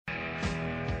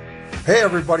Hey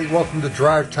everybody, welcome to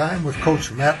Drive Time with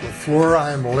Coach Matt LaFleur.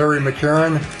 I'm Larry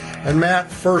McCarron. And Matt,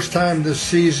 first time this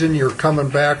season, you're coming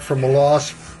back from a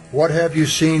loss. What have you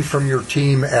seen from your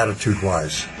team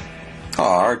attitude-wise? Oh,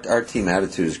 our team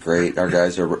attitude is great. Our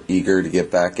guys are eager to get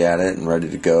back at it and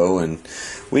ready to go. And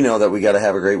we know that we got to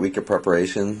have a great week of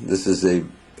preparation. This is a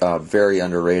very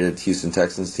underrated Houston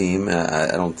Texans team.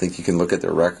 I don't think you can look at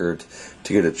their record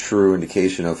to get a true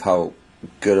indication of how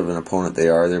good of an opponent they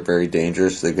are. They're very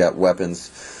dangerous. They've got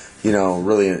weapons,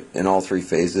 really in all three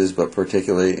phases, but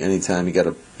particularly anytime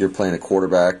you're playing a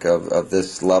quarterback of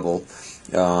this level,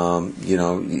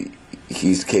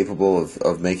 he's capable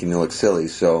of making you look silly.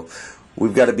 So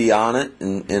we've got to be on it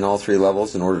in all three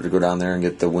levels in order to go down there and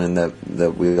get the win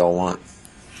that we all want.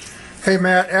 Hey,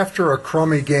 Matt, after a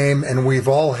crummy game, and we've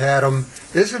all had them,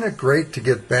 isn't it great to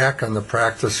get back on the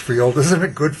practice field? Isn't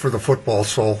it good for the football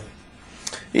soul?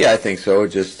 Yeah, I think so.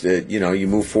 Just, you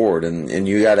move forward, and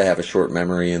you got to have a short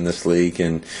memory in this league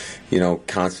and,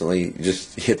 constantly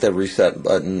just hit that reset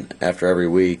button after every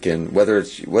week. And whether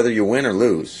you win or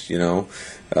lose,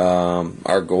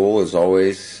 our goal is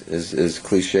always, as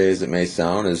cliche as it may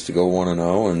sound, is to go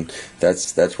 1-0, and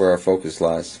that's where our focus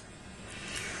lies.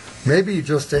 Maybe you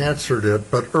just answered it,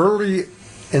 but early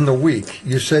in the week,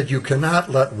 you said you cannot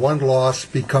let one loss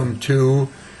become two.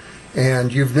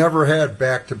 And you've never had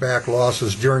back-to-back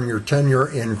losses during your tenure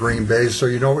in Green Bay, so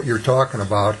you know what you're talking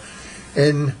about.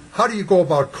 And how do you go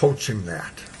about coaching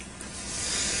that?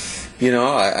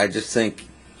 I just think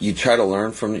you try to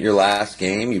learn from your last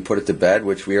game. You put it to bed,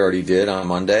 which we already did on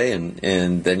Monday,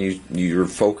 and then your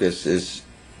focus is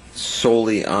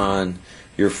solely on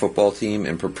your football team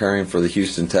and preparing for the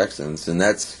Houston Texans. And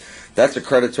that's a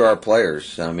credit to our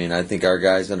players. I mean, I think our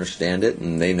guys understand it,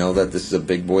 and they know that this is a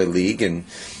big boy league, and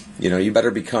you better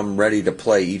become ready to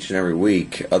play each and every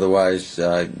week. Otherwise,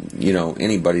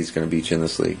 anybody's going to beat you in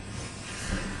this league.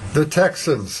 The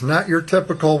Texans, not your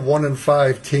typical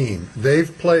 1-5 team.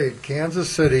 They've played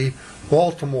Kansas City,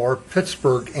 Baltimore,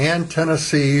 Pittsburgh, and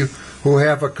Tennessee, who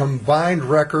have a combined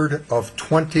record of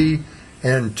 20-2.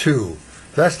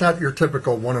 That's not your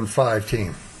typical 1-5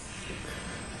 team.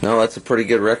 No, that's a pretty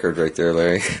good record right there,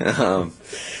 Larry.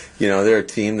 They're a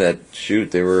team that,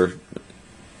 they were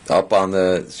up on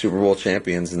the Super Bowl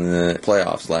champions in the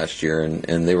playoffs last year,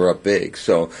 and they were up big.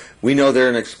 So we know they're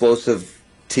an explosive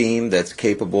team that's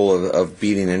capable of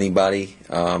beating anybody.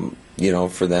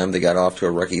 For them, they got off to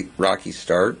a rocky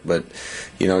start, but,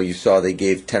 you saw they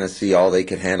gave Tennessee all they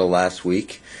could handle last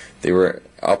week. They were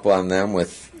up on them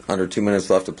with under 2 minutes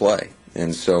left to play.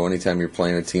 And so anytime you're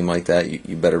playing a team like that,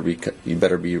 you better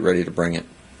be ready to bring it.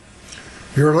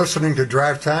 You're listening to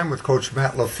Drive Time with Coach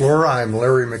Matt LaFleur. I'm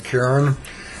Larry McCarron.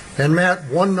 And Matt,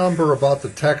 one number about the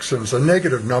Texans, a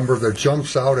negative number that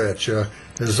jumps out at you,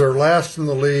 is they're last in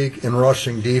the league in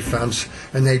rushing defense,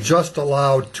 and they just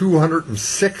allowed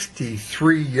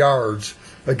 263 yards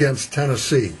against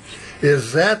Tennessee.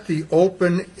 Is that the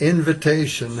open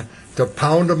invitation to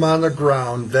pound them on the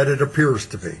ground that it appears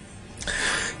to be?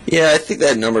 Yeah, I think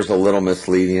that number's a little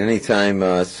misleading.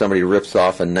 Anytime somebody rips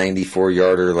off a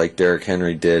 94-yarder like Derrick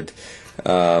Henry did,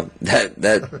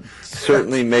 that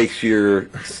certainly makes your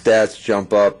stats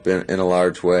jump up in a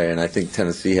large way. And I think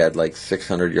Tennessee had like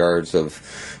 600 yards of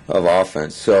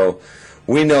offense. So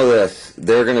we know this.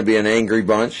 They're going to be an angry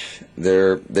bunch.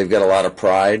 They've got a lot of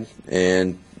pride,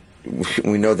 and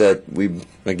we know that we,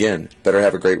 again, better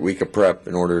have a great week of prep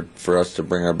in order for us to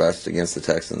bring our best against the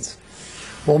Texans.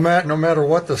 Well, Matt, no matter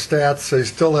what the stats, they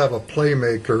still have a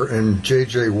playmaker in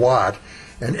J.J. Watt.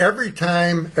 And every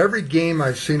game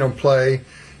I've seen him play,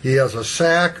 he has a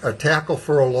sack, a tackle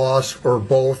for a loss, or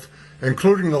both,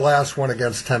 including the last one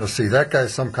against Tennessee. That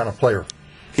guy's some kind of player.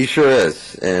 He sure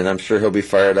is, and I'm sure he'll be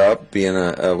fired up, being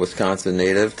a Wisconsin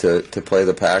native, to play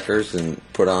the Packers and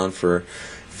put on for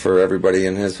everybody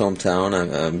in his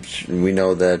hometown. We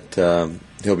know that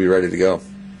he'll be ready to go.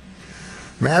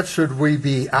 Matt, should we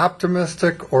be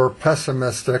optimistic or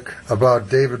pessimistic about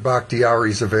David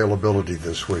Bakhtiari's availability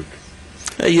this week?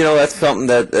 That's something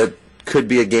that could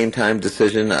be a game-time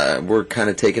decision. We're kind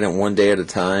of taking it one day at a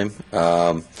time.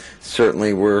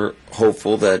 Certainly we're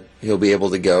hopeful that he'll be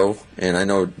able to go, and I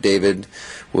know David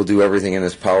will do everything in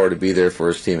his power to be there for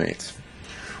his teammates.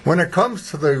 When it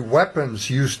comes to the weapons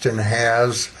Houston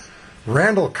has,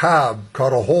 Randall Cobb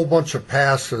caught a whole bunch of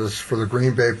passes for the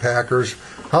Green Bay Packers.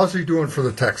 How's he doing for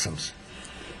the Texans?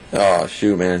 Oh,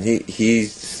 shoot, man. He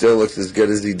still looks as good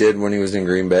as he did when he was in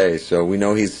Green Bay. So we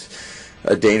know he's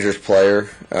a dangerous player,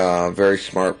 very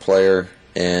smart player,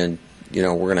 and, we're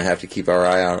going to have to keep our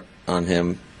eye out on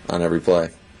him on every play.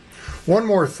 One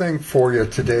more thing for you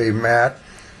today, Matt.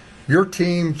 Your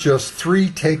team just 3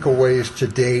 takeaways to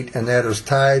date, and that is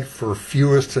tied for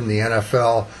fewest in the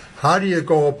NFL. How do you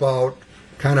go about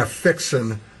kind of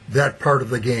fixing that part of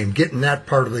the game, getting that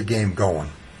part of the game going?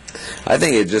 I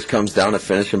think it just comes down to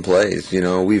finishing plays. You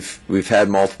know, we've had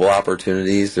multiple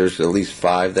opportunities. There's at least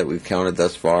 5 that we've counted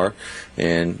thus far.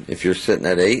 And if you're sitting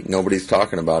at 8, nobody's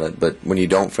talking about it. But when you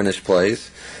don't finish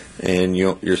plays and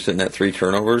you're sitting at 3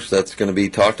 turnovers, that's going to be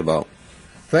talked about.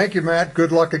 Thank you, Matt.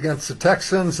 Good luck against the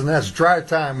Texans. And that's Drive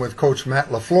Time with Coach Matt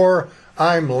LaFleur.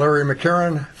 I'm Larry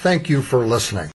McCarron. Thank you for listening.